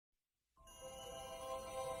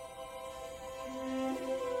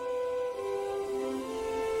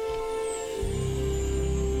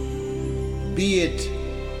Be it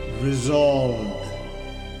resolved.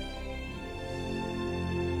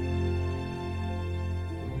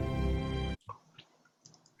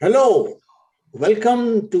 Hello,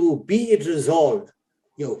 welcome to Be It Resolved,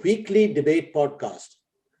 your weekly debate podcast.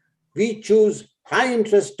 We choose high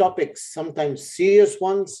interest topics, sometimes serious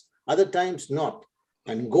ones, other times not,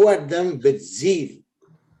 and go at them with zeal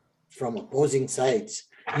from opposing sides.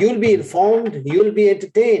 You'll be informed, you'll be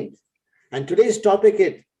entertained. And today's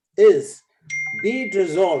topic is Be It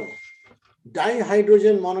Resolved.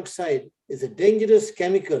 Dihydrogen monoxide is a dangerous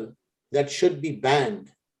chemical that should be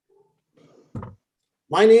banned.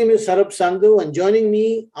 My name is Sarab Sandhu, and joining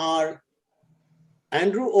me are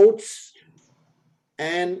Andrew Oates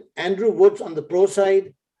and Andrew Woods on the pro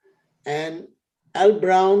side, and Al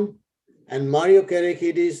Brown and Mario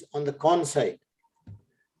Karakidis on the con side.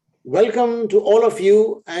 Welcome to all of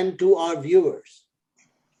you and to our viewers.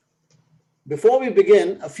 Before we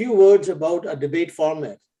begin, a few words about our debate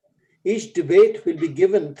format. Each debate will be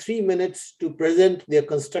given 3 minutes to present their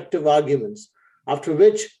constructive arguments, after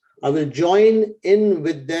which I will join in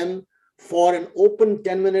with them for an open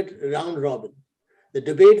 10-minute round robin. The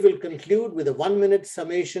debate will conclude with a 1-minute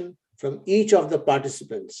summation from each of the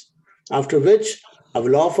participants, after which I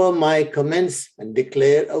will offer my comments and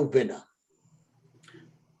declare a winner.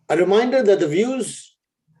 A reminder that the views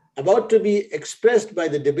about to be expressed by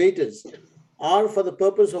the debaters are for the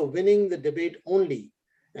purpose of winning the debate only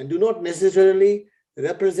and do not necessarily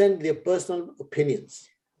represent their personal opinions.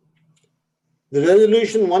 The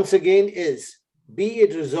resolution once again is, be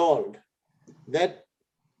it resolved that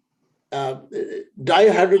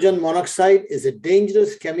dihydrogen monoxide is a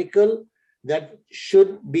dangerous chemical that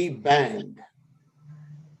should be banned.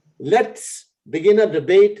 Let's begin a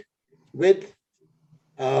debate with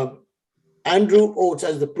Andrew Oates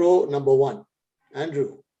as the pro number one.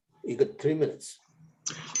 Andrew, you got 3 minutes.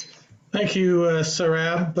 Thank you,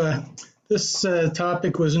 Sarab. This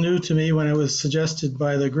topic was new to me when it was suggested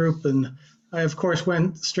by the group, and I, of course,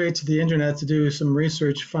 went straight to the internet to do some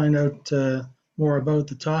research, find out more about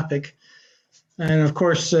the topic. And of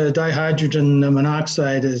course, dihydrogen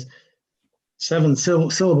monoxide is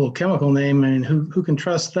 7-syllable chemical name. I mean, who can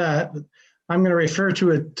trust that? But I'm going to refer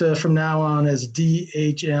to it from now on as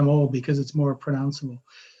DHMO because it's more pronounceable.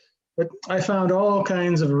 But I found all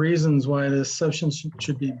kinds of reasons why this substance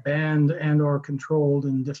should be banned and or controlled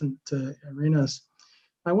in different arenas.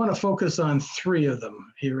 I want to focus on 3 of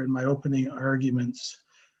them here in my opening arguments.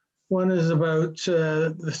 One is about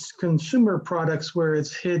the consumer products where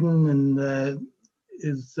it's hidden and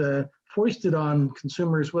is foisted on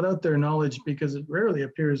consumers without their knowledge because it rarely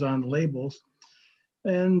appears on labels.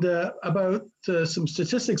 And about some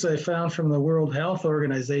statistics I found from the World Health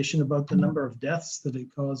Organization about the number of deaths that it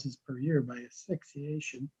causes per year by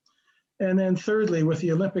asphyxiation. And then thirdly, with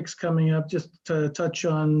the Olympics coming up, just to touch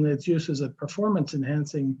on its use as a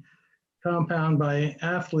performance-enhancing compound by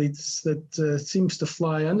athletes that seems to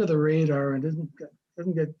fly under the radar and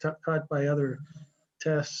doesn't get caught by other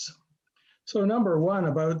tests. So number one,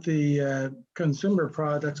 about the consumer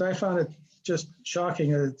products, I found it just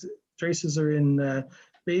shocking. Traces are in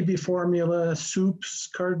baby formula, soups,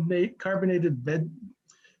 carbonated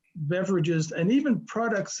beverages, and even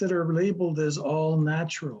products that are labeled as all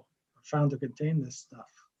natural are found to contain this stuff.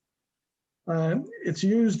 It's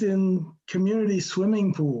used in community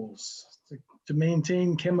swimming pools to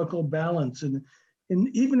maintain chemical balance, and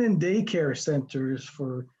even in daycare centers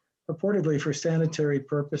purportedly for sanitary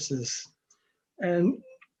purposes. And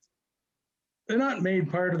they're not made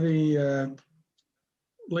part of the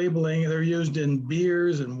labeling. They're used in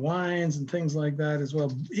beers and wines and things like that as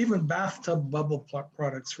well, even bathtub bubble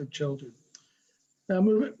products for children. Now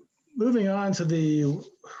moving on to the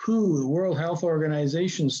WHO, the World Health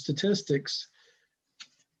Organization statistics,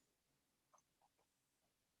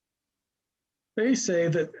 they say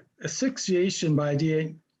that asphyxiation by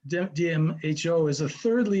DMHO is the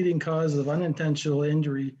 3rd leading cause of unintentional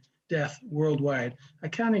injury death worldwide,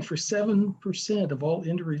 accounting for 7% of all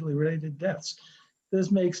injury-related deaths. This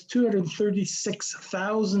makes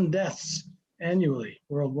 236,000 deaths annually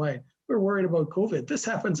worldwide. We're worried about COVID. This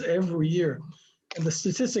happens every year. And the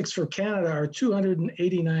statistics for Canada are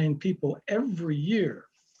 289 people every year.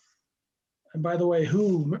 And by the way,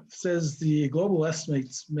 WHO says the global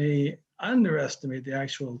estimates may underestimate the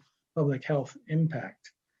actual public health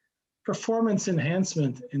impact. Performance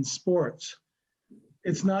enhancement in sports.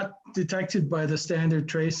 It's not detected by the standard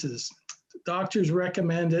traces. Doctors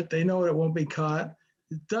recommend it. They know it won't be caught.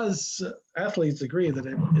 It does, athletes agree that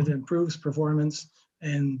it improves performance,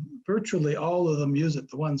 and virtually all of them use it,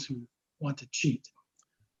 the ones who want to cheat.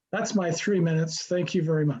 That's my 3 minutes. Thank you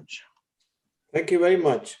very much. Thank you very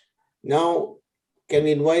much. Now, can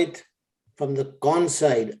we invite from the con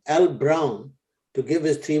side, Al Brown, to give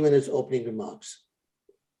his 3 minutes opening remarks?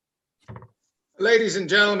 Ladies and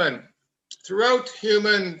gentlemen, throughout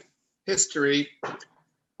human history,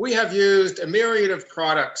 we have used a myriad of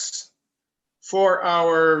products for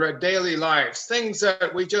our daily lives, things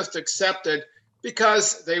that we just accepted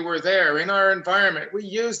because they were there in our environment. We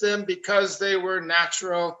used them because they were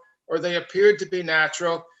natural or they appeared to be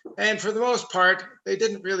natural. And for the most part, they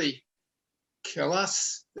didn't really kill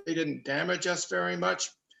us. They didn't damage us very much.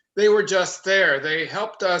 They were just there. They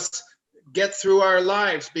helped us get through our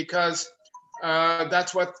lives because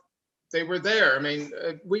that's what they were there. I mean,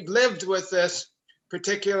 we've lived with this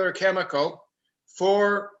particular chemical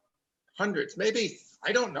for hundreds, maybe,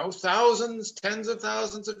 I don't know, thousands, tens of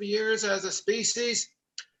thousands of years as a species.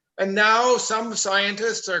 And now some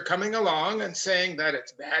scientists are coming along and saying that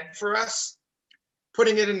it's bad for us,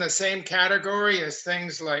 putting it in the same category as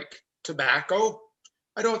things like tobacco.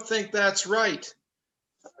 I don't think that's right.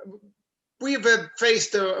 We've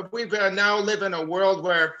now live in a world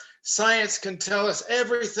where science can tell us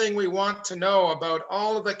everything we want to know about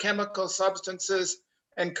all of the chemical substances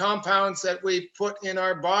and compounds that we put in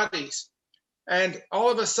our bodies. And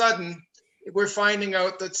all of a sudden, we're finding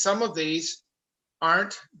out that some of these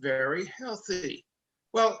aren't very healthy.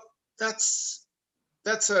 Well, that's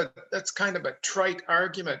kind of a trite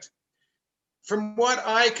argument. From what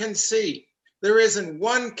I can see, there isn't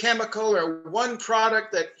one chemical or one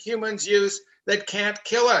product that humans use that can't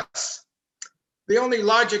kill us. The only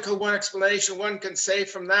logical one explanation one can say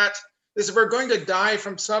from that is if we're going to die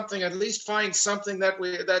from something, at least find something that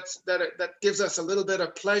gives us a little bit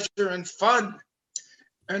of pleasure and fun.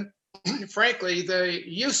 And frankly, the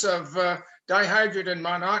use of dihydrogen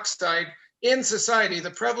monoxide in society,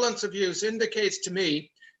 the prevalence of use indicates to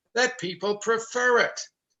me that people prefer it.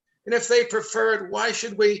 And if they prefer it, why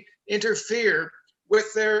should we interfere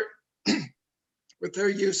with their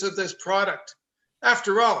use of this product?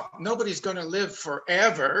 After all, nobody's going to live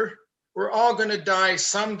forever. We're all going to die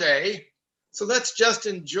someday. So let's just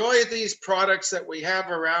enjoy these products that we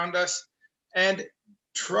have around us and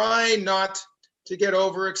try not to get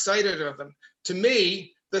overexcited of them. To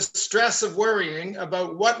me, the stress of worrying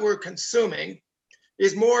about what we're consuming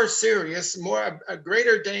is more serious, a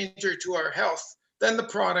greater danger to our health than the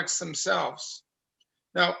products themselves.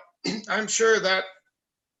 Now, I'm sure that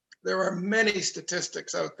there are many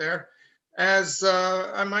statistics out there, as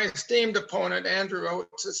my esteemed opponent, Andrew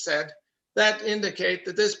Oates, has said, that indicate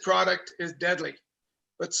that this product is deadly.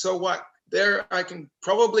 But so what? There, I can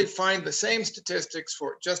probably find the same statistics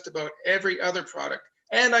for just about every other product.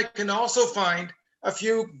 And I can also find a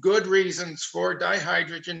few good reasons for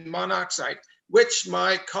dihydrogen monoxide, which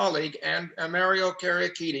my colleague and Mario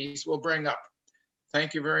Kyriakides will bring up.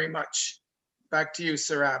 Thank you very much. Back to you,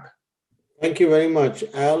 Sarab. Thank you very much,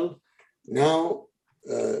 Al. Now,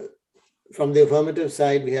 from the affirmative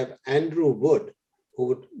side, we have Andrew Wood, who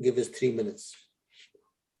would give us 3 minutes.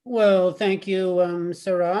 Well, thank you,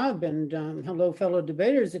 Sarab, and hello, fellow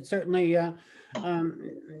debaters. It certainly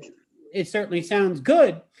sounds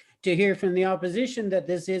good to hear from the opposition that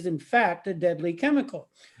this is, in fact, a deadly chemical.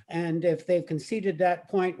 And if they've conceded that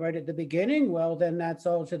point right at the beginning, well, then that's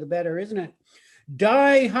all to the better, isn't it?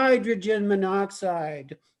 Dihydrogen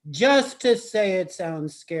monoxide, just to say it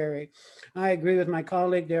sounds scary. I agree with my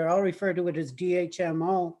colleague there. I'll refer to it as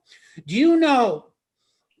DHMO. Do you know,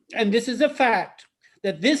 and this is a fact,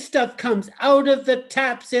 that this stuff comes out of the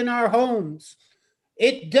taps in our homes?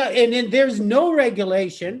 It does, and there's no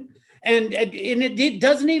regulation, and it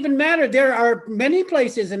doesn't even matter. There are many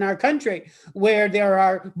places in our country where there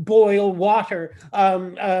are boil water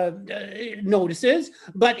notices,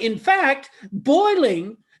 but in fact,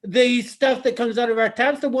 boiling the stuff that comes out of our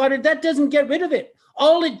taps, the water, that doesn't get rid of it.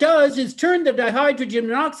 All it does is turn the dihydrogen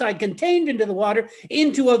monoxide contained into the water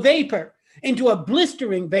into a vapor, into a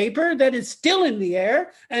blistering vapor that is still in the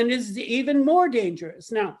air and is even more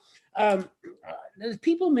dangerous. Now,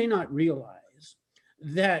 people may not realize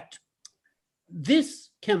that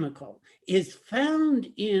this chemical is found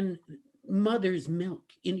in mother's milk,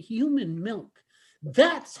 in human milk.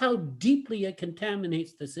 That's how deeply it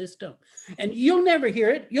contaminates the system. And you'll never hear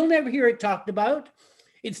it. You'll never hear it talked about.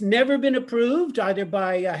 It's never been approved either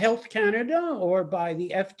by Health Canada or by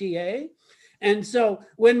the FDA. And so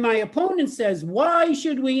when my opponent says, why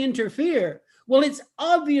should we interfere? Well, it's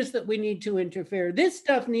obvious that we need to interfere. This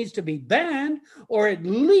stuff needs to be banned, or at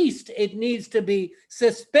least it needs to be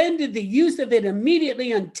suspended, the use of it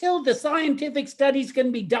immediately until the scientific studies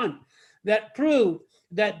can be done that prove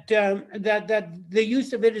that the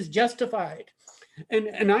use of it is justified.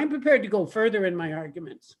 And I'm prepared to go further in my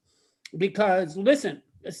arguments because, listen,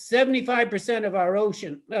 75% of our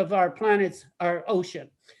ocean, of our planet's our ocean.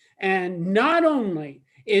 And not only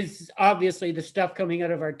is obviously the stuff coming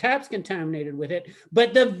out of our taps contaminated with it,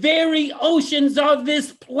 but the very oceans of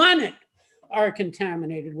this planet are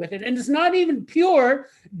contaminated with it. And it's not even pure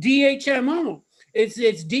DHMO. It's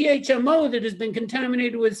DHMO that has been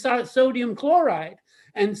contaminated with sodium chloride.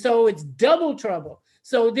 And so it's double trouble.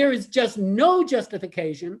 So there is just no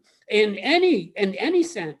justification in any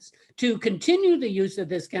sense to continue the use of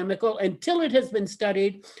this chemical until it has been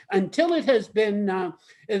studied, until it has been,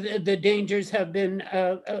 the dangers have been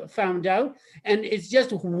found out. And it's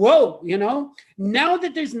just, whoa, you know, now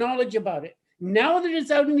that there's knowledge about it, now that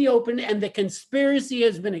it's out in the open and the conspiracy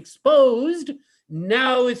has been exposed,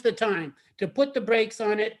 now is the time to put the brakes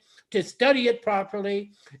on it, to study it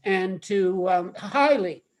properly, and to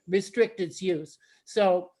highly restrict its use.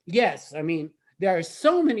 So yes, I mean, there are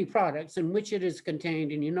so many products in which it is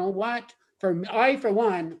contained, and you know what? For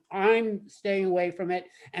one, I'm staying away from it,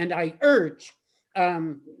 and I urge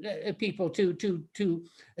people to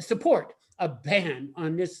support a ban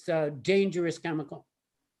on this dangerous chemical.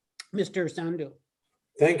 Mr. Sandhu.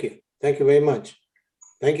 Thank you. Thank you very much.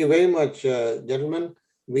 Thank you very much, gentlemen.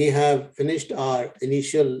 We have finished our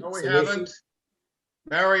initial. No, we summation. haven't.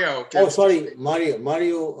 Mario. Oh, sorry, Mario.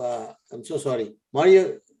 Mario, I'm so sorry.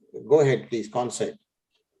 Mario, go ahead, please. Concept.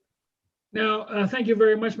 Now, thank you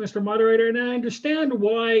very much, Mr. Moderator. And I understand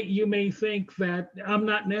why you may think that I'm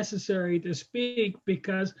not necessary to speak,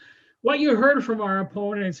 because what you heard from our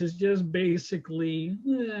opponents is just basically,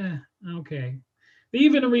 okay. They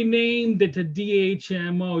even renamed it to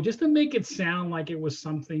DHMO just to make it sound like it was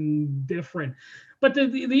something different. But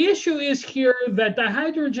the issue is here that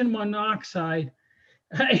dihydrogen monoxide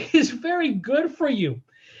is very good for you.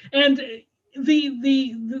 And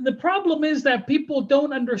the problem is that people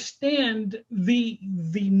don't understand the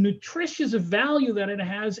nutritious value that it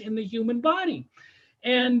has in the human body.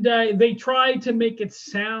 And they try to make it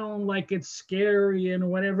sound like it's scary and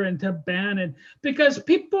whatever, and to ban it, because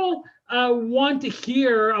people want to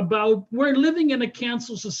hear about, we're living in a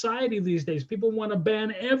cancel society these days. People want to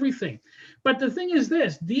ban everything. But the thing is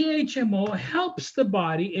this, DHMO helps the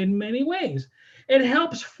body in many ways. It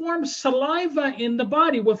helps form saliva in the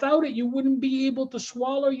body. Without it, you wouldn't be able to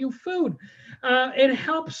swallow your food. It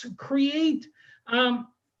helps create,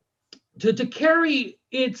 to carry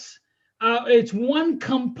its one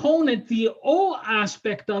component, the O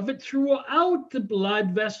aspect of it, throughout the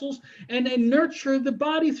blood vessels, and then nurture the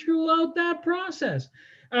body throughout that process.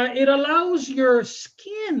 It allows your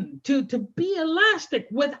skin to be elastic.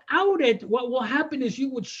 Without it, what will happen is you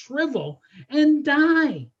would shrivel and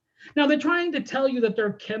die. Now, they're trying to tell you that there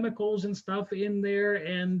are chemicals and stuff in there.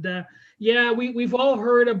 And yeah, we've all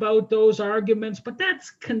heard about those arguments, but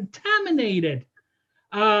that's contaminated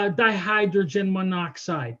dihydrogen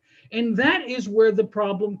monoxide. And that is where the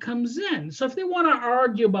problem comes in. So if they want to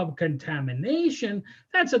argue about contamination,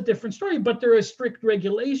 that's a different story, but there are strict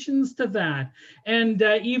regulations to that. And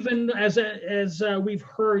even as we've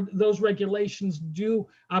heard, those regulations do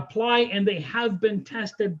apply, and they have been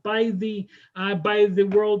tested by the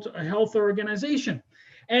World Health Organization.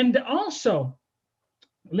 And also,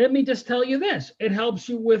 let me just tell you this, it helps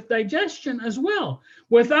you with digestion as well.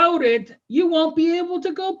 Without it, you won't be able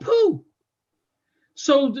to go poo.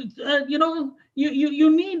 So, you know,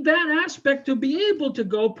 you need that aspect to be able to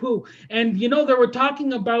go poo. And, you know, they were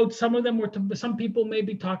talking about, some people may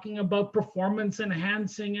be talking about performance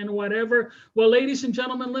enhancing and whatever. Well, ladies and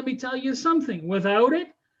gentlemen, let me tell you something. Without it,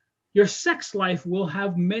 your sex life will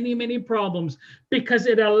have many, many problems, because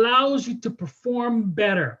it allows you to perform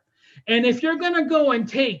better. And if you're going to go and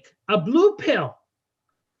take a blue pill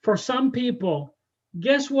for some people,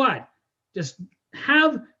 guess what? Just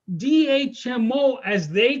have DHMO, as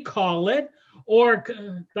they call it, or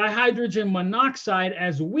dihydrogen monoxide,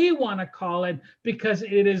 as we want to call it, because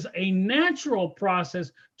it is a natural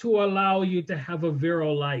process to allow you to have a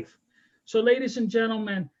virile life. So, ladies and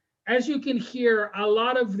gentlemen, as you can hear, a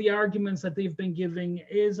lot of the arguments that they've been giving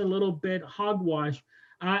is a little bit hogwash.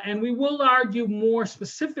 And we will argue more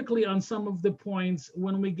specifically on some of the points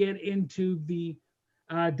when we get into the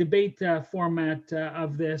debate format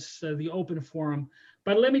of this, the open forum.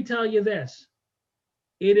 But let me tell you this,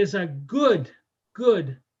 it is a good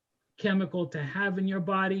chemical to have in your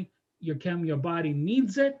body. Your body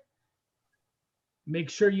needs it. Make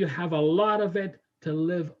sure you have a lot of it to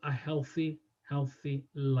live a healthy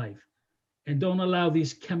life. And don't allow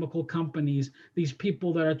these chemical companies, these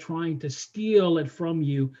people that are trying to steal it from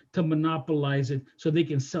you, to monopolize it so they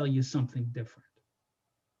can sell you something different.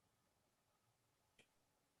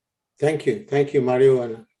 Thank you, Mario,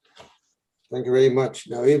 and thank you very much.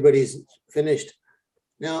 Now everybody's finished.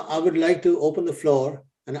 Now, I would like to open the floor,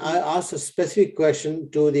 and I ask a specific question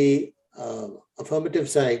to the affirmative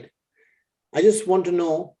side. I just want to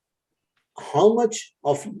know how much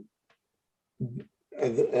of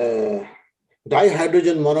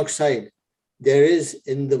dihydrogen monoxide there is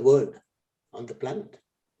in the world, on the planet.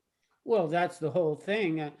 Well, that's the whole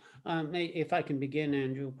thing. If I can begin,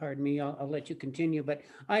 Andrew, pardon me, I'll let you continue, but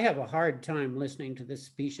I have a hard time listening to the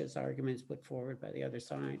specious arguments put forward by the other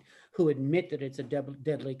side, who admit that it's a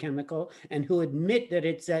deadly chemical and who admit that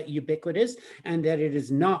it's ubiquitous and that it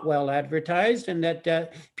is not well advertised and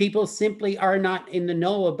that people simply are not in the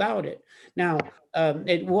know about it. Now,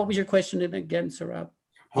 what was your question again, Saurabh?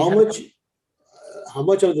 How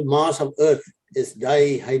much of the mass of Earth is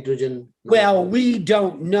dihydrogen? Well, we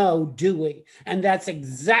don't know, do we? And that's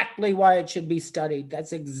exactly why it should be studied.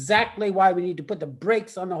 That's exactly why we need to put the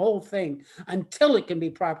brakes on the whole thing until it can be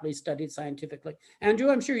properly studied scientifically. Andrew,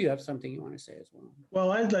 I'm sure you have something you want to say as well.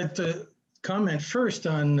 Well, I'd like to comment first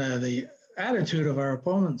on the attitude of our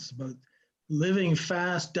opponents about living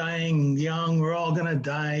fast, dying young. We're all going to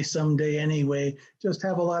die someday anyway. Just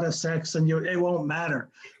have a lot of sex and it won't matter.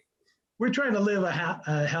 We're trying to live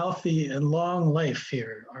a healthy and long life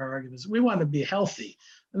here, our arguments. We want to be healthy.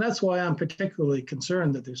 And that's why I'm particularly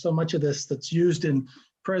concerned that there's so much of this that's used in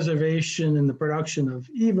preservation and the production of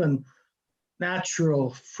even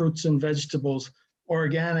natural fruits and vegetables,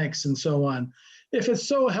 organics and so on. If it's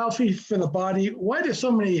so healthy for the body, why do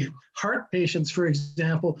so many heart patients, for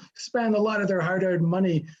example, spend a lot of their hard-earned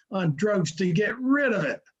money on drugs to get rid of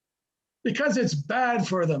it? Because it's bad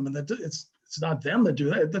for them, and it's not them that do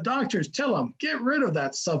that. The doctors tell them, get rid of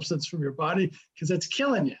that substance from your body because it's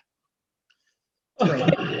killing you.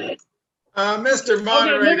 Mr.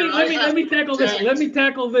 Moderator, okay, let me tackle this. Let me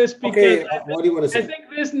tackle this because okay, what do you want to say? I think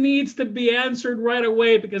this needs to be answered right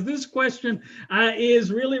away because this question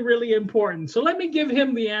is really, really important. So let me give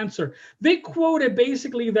him the answer. They quoted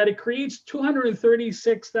basically that it creates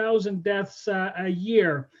 236,000 deaths a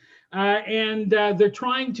year. And they're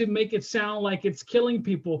trying to make it sound like it's killing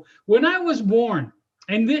people. When I was born,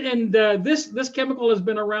 this chemical has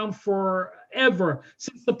been around forever,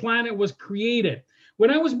 since the planet was created. When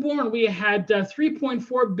I was born, we had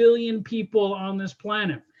 3.4 billion people on this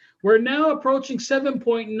planet. We're now approaching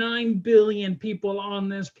 7.9 billion people on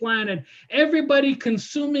this planet. Everybody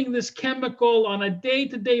consuming this chemical on a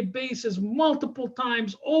day-to-day basis, multiple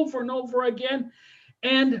times, over and over again.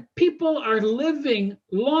 And people are living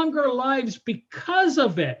longer lives because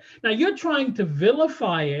of it. Now you're trying to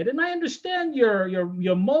vilify it, and I understand your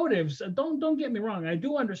motives. Don't get me wrong. I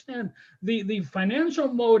do understand the financial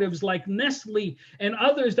motives, like Nestle and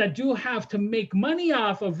others that do have to make money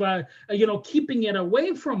off of keeping it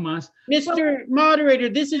away from us. Mr. Moderator,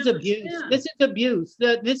 this is abuse. This is abuse.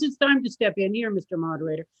 This is time to step in here, Mr.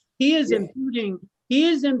 Moderator. He is imputing.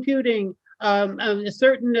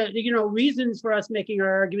 Certain reasons for us making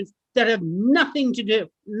our arguments that have nothing to do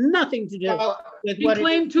with he what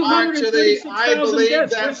claimed 236,000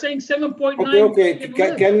 deaths. We're saying 7.9. Okay.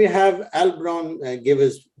 Can we have Al Brown give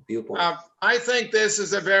his viewpoint? I think this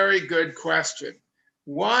is a very good question.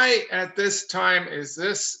 Why at this time is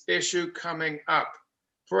this issue coming up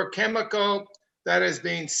for a chemical that is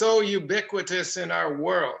being so ubiquitous in our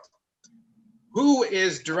world? Who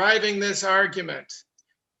is driving this argument?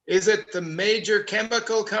 Is it the major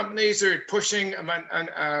chemical companies who are pushing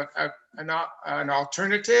an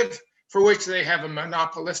alternative for which they have a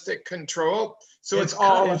monopolistic control? So it's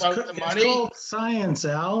all about the money? It's called science,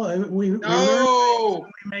 Al. We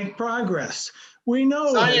make progress. We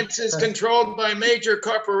know science is controlled by major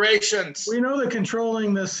corporations. We know that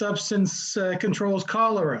controlling this substance controls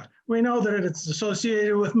cholera. We know that it's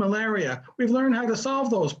associated with malaria. We've learned how to solve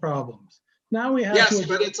those problems. Now we have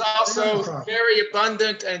but it's also very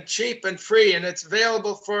abundant and cheap and free, and it's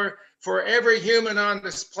available for every human on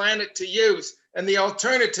this planet to use. And the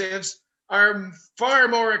alternatives are far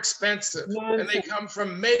more expensive, and they come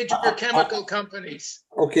from major chemical companies.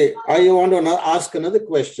 Okay, I want to ask another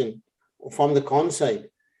question from the con side.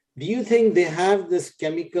 Do you think they have this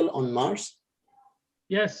chemical on Mars?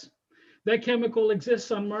 Yes. That chemical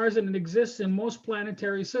exists on Mars, and it exists in most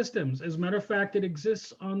planetary systems. As a matter of fact, it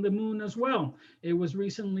exists on the moon as well. It was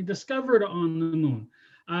recently discovered on the moon.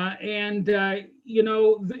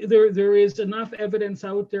 There is enough evidence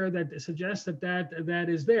out there that suggests that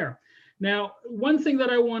is there. Now, one thing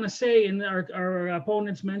that I want to say, and our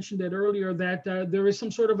opponents mentioned it earlier, that there is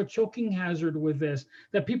some sort of a choking hazard with this,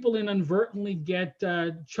 that people inadvertently get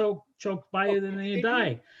choked by it and they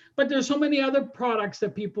die. But there's so many other products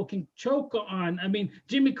that people can choke on. I mean, President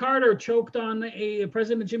Jimmy Carter choked on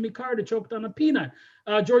a peanut.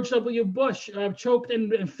 George W. Bush choked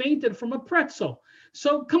and fainted from a pretzel.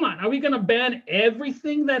 So come on, are we going to ban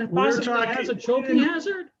everything that possibly has a choking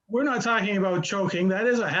hazard? We're not talking about choking. That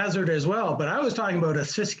is a hazard as well. But I was talking about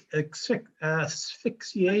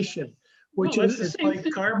asphyxiation, which is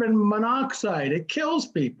like carbon monoxide. It kills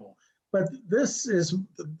people. But the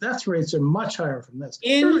death rates are much higher from this.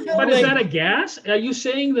 But is that a gas? Are you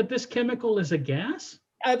saying that this chemical is a gas?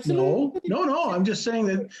 Absolutely. No. I'm just saying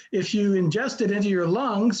that if you ingest it into your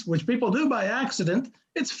lungs, which people do by accident,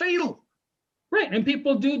 it's fatal. Right, and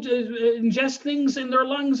people do ingest things in their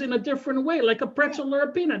lungs in a different way, like a pretzel or a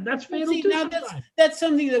peanut. That's fatal too. Now that's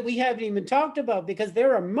something that we haven't even talked about, because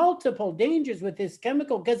there are multiple dangers with this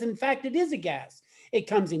chemical, because in fact it is a gas. It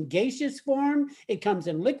comes in gaseous form, it comes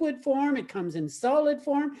in liquid form, it comes in solid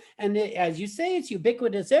form, and as you say, it's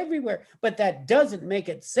ubiquitous everywhere. But that doesn't make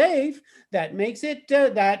it safe. That makes it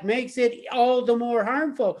all the more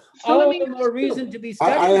harmful. So all the more reason to be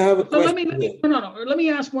studied. I have a question. Let me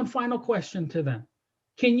ask one final question to them.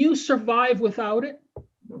 Can you survive without it?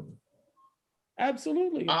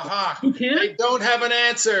 Absolutely. Aha. You can? They don't have an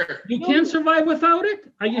answer. You can survive without it?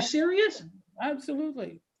 Are you serious?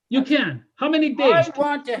 Absolutely. You can. How many days? I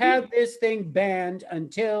want to have this thing banned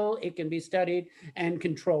until it can be studied and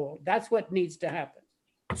controlled. That's what needs to happen.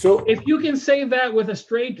 So if you can say that with a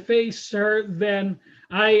straight face, sir, then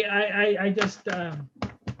I just.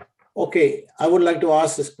 Okay, I would like to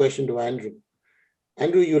ask this question to Andrew.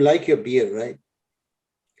 Andrew, you like your beer, right?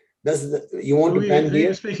 You want to ban beer? Who are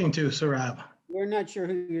you speaking to, Sarab? We're not sure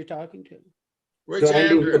who you're talking to. Which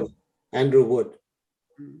Andrew? Andrew Wood.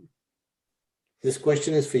 This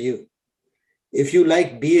question is for you. If you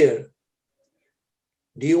like beer,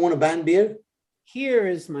 do you want to ban beer? Here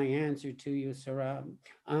is my answer to you, Sarab.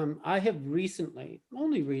 I have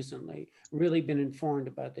only recently, really been informed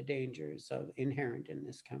about the dangers inherent in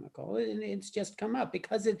this chemical. And it's just come up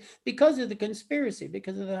because of the conspiracy,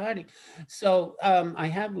 because of the hiding. So I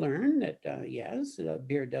have learned that, yes,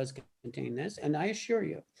 beer does contain this. And I assure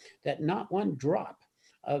you that not one drop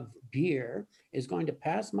of beer is going to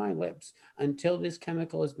pass my lips until this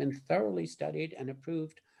chemical has been thoroughly studied and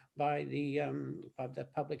approved by the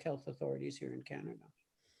public health authorities here in Canada.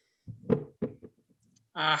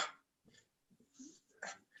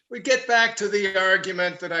 We get back to the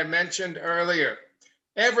argument that I mentioned earlier.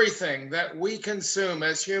 Everything that we consume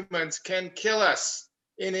as humans can kill us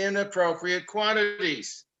in inappropriate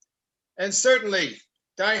quantities. And certainly,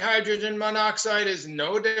 dihydrogen monoxide is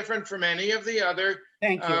no different from any of the other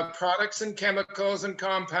products and chemicals and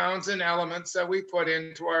compounds and elements that we put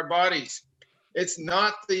into our bodies. It's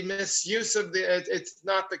not the misuse of it's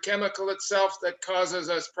not the chemical itself that causes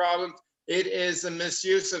us problems. It is the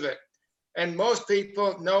misuse of it. And most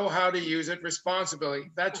people know how to use it responsibly.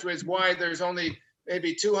 That is why there's only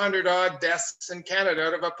maybe 200 odd deaths in Canada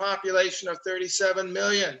out of a population of 37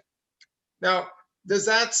 million. Now, does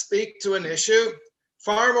that speak to an issue?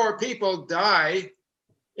 Far more people die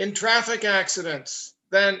in traffic accidents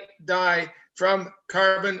than die from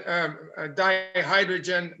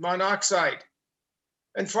dihydrogen monoxide.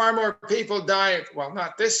 And far more people die, well,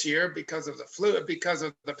 not this year because of the flu, because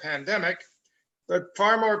of the pandemic, but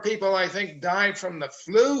far more people, I think, died from the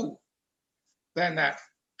flu than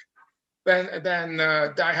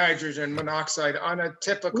dihydrogen monoxide on a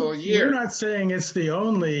typical year. We're not saying it's the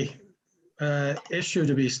only issue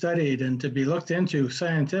to be studied and to be looked into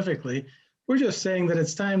scientifically. We're just saying that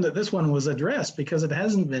it's time that this one was addressed because it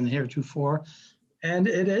hasn't been heretofore, and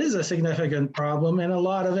it is a significant problem in a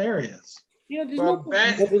lot of areas. Yeah, Gentlemen,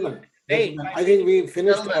 I think we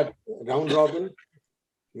finished at round robin.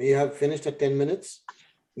 We have finished at 10 minutes.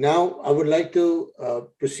 Now, I would like to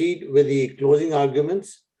proceed with the closing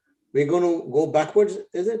arguments. We're going to go backwards,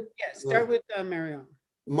 is it? Yes, start with Mario.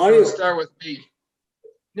 Mario. Start with me.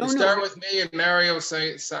 Start with me and Mario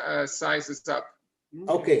sizes up.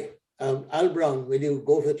 Okay. Al Brown, will you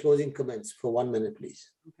go for closing comments for 1 minute,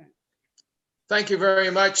 please? Okay. Thank you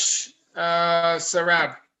very much,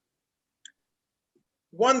 Sarab.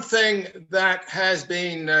 One thing that has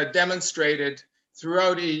been demonstrated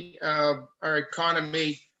throughout our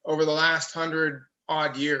economy over the last 100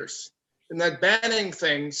 odd years, and that banning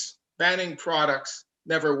products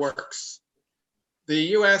never works. The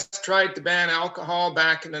US tried to ban alcohol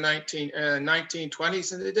back in the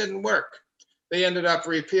 1920s and it didn't work. They ended up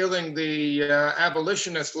repealing the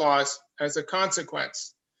abolitionist laws as a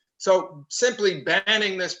consequence. So simply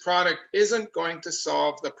banning this product isn't going to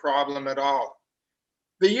solve the problem at all.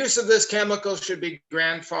 The use of this chemical should be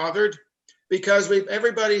grandfathered because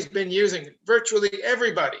everybody's been using it. Virtually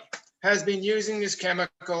everybody has been using this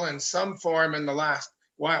chemical in some form in the last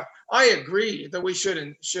while. I agree that we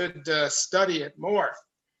should study it more,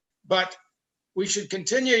 but we should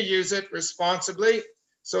continue to use it responsibly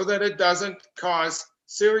so that it doesn't cause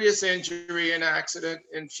serious injury and accident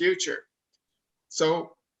in future.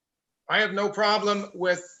 So I have no problem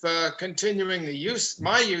with continuing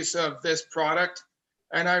my use of this product,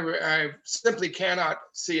 and I simply cannot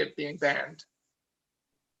see it being banned.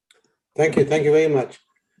 Thank you very much.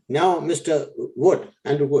 Now, Mr. Wood,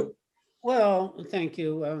 Andrew Wood. Well, thank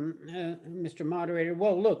you, Mr. Moderator.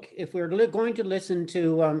 Well, look, if we're going to listen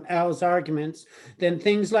to Al's arguments, then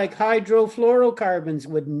things like hydrofluorocarbons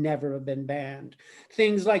would never have been banned.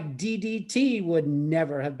 Things like DDT would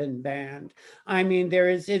never have been banned. I mean,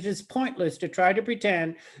 it is pointless to try to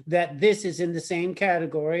pretend that this is in the same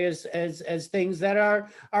category as things that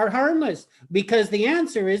are harmless, because the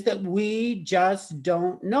answer is that we just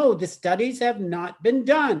don't know. The studies have not been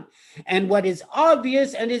done. And what is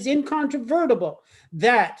obvious and is incontrovertible,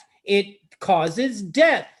 that it causes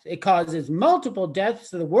death. It causes multiple deaths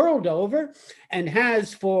the world over, and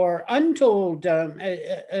has for untold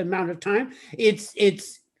amount of time.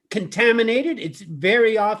 It's contaminated. It's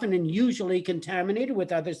very often and usually contaminated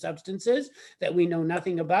with other substances that we know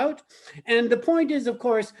nothing about. And the point is, of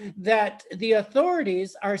course, that the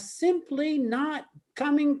authorities are simply not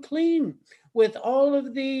coming clean with all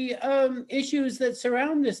of the issues that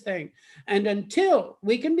surround this thing. And until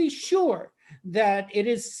we can be sure that it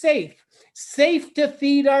is safe to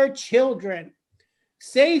feed our children,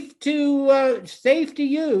 safe to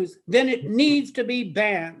use, then it needs to be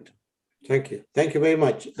banned. Thank you very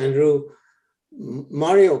much, Andrew.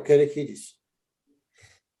 Mario Kerekidis.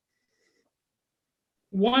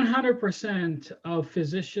 100% of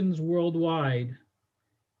physicians worldwide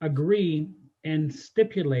agree and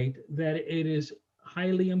stipulate that it is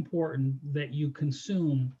highly important that you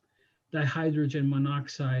consume dihydrogen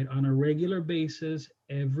monoxide on a regular basis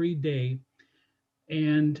every day,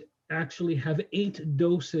 and actually have 8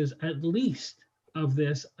 doses at least of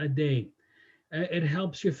this a day. It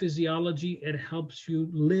helps your physiology, it helps you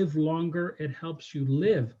live longer, it helps you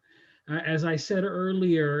live. As I said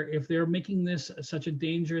earlier, if they're making this such a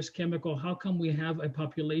dangerous chemical, how come we have a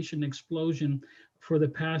population explosion for the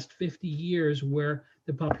past 50 years, where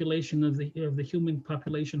the population of the human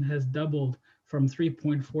population has doubled from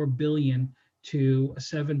 3.4 billion to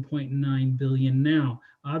 7.9 billion now?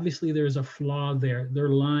 Obviously, there's a flaw there. They're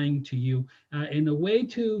lying to you in a way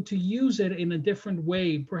to use it in a different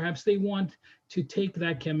way. Perhaps they want to take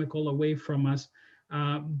that chemical away from us.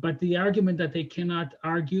 But the argument that they cannot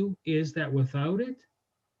argue is that without it,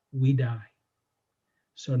 we die.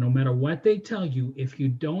 So no matter what they tell you, if you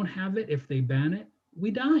don't have it, if they ban it,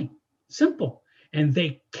 we die. Simple. And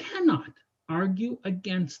they cannot argue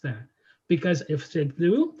against that, because if they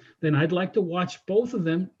do, then I'd like to watch both of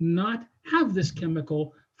them not have this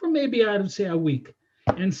chemical for maybe, I would say, a week,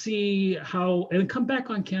 and see how, and come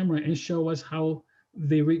back on camera and show us how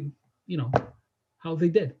they, how they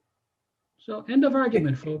did. So end of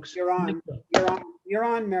argument, folks. You're on,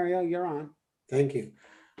 Mario, you're on. Thank you.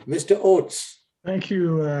 Mr. Oates. Thank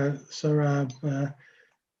you, Sarab.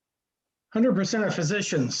 100% of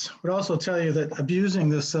physicians would also tell you that abusing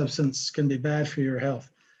this substance can be bad for your health.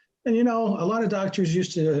 And a lot of doctors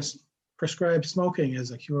used to prescribe smoking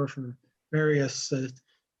as a cure for various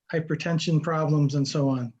hypertension problems and so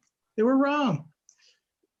on. They were wrong.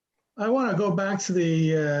 I want to go back to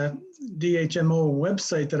the DHMO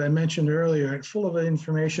website that I mentioned earlier. It's full of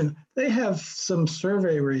information. They have some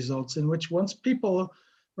survey results in which once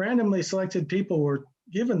randomly selected people were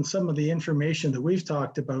given some of the information that we've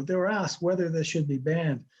talked about, they were asked whether this should be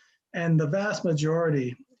banned. And the vast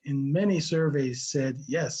majority in many surveys said,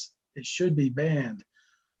 yes, it should be banned.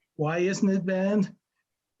 Why isn't it banned?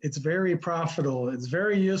 It's very profitable. It's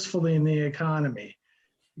very useful in the economy.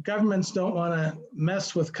 Governments don't want to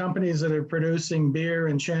mess with companies that are producing beer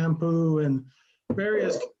and shampoo and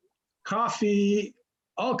various coffee,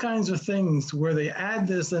 all kinds of things where they add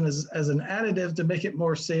this in as an additive to make it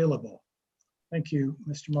more saleable. Thank you,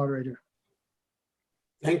 Mr. Moderator.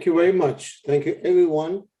 Thank you very much. Thank you,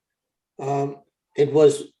 everyone. It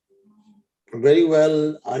was very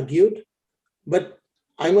well argued, but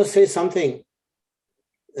I must say something.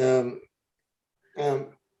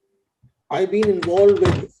 I've been involved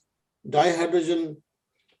with dihydrogen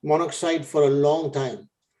monoxide for a long time.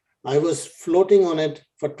 I was floating on it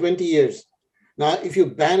for 20 years. Now, if you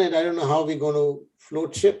ban it, I don't know how we're going to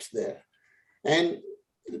float ships there. And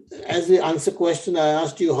as the answer question, I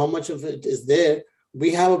asked you how much of it is there.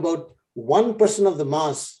 We have about 1% of the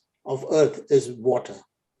mass of Earth is water.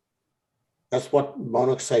 That's what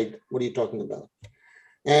monoxide, what are you talking about?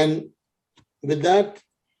 And with that,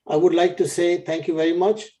 I would like to say thank you very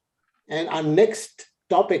much. And our next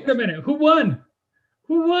topic. Wait a minute, who won?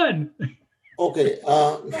 Who won? Okay.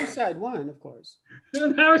 Our side won, of course.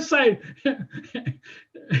 On our side.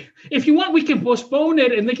 If you want, we can postpone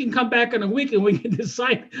it and they can come back in a week and we can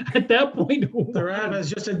decide at that point. The RAB has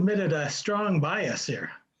just admitted a strong bias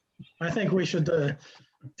here. I think we should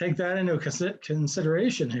take that into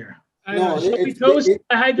consideration here. Shall we toast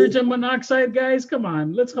the hydrogen monoxide, guys? Come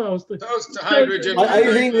on, let's host it. Toast to hydrogen. I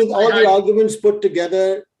think with all the arguments put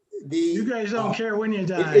together, You guys don't care when you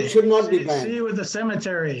die. it should not be banned. See you at the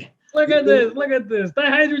cemetery. Look at this, look at this.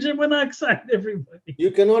 Dihydrogen monoxide, everybody.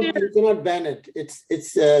 You cannot ban it.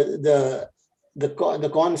 It's the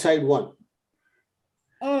con side one.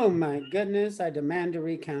 Oh my goodness, I demand a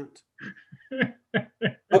recount.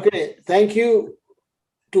 Okay, thank you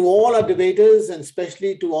to all our debaters and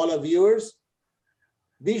especially to all our viewers.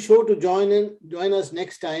 Be sure to join us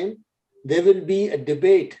next time. There will be a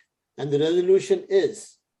debate and the resolution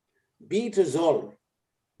is, be it resolved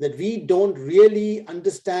that we don't really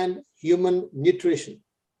understand human nutrition,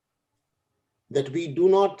 that we do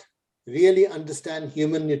not really understand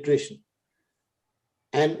human nutrition.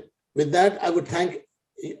 And with that, I would thank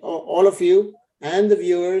all of you and the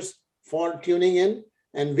viewers for tuning in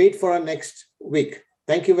and wait for our next week.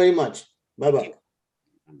 Thank you very much. Bye-bye.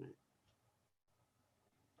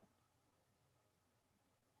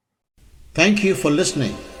 Thank you for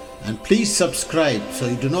listening and please subscribe so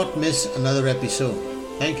you do not miss another episode.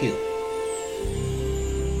 Thank you.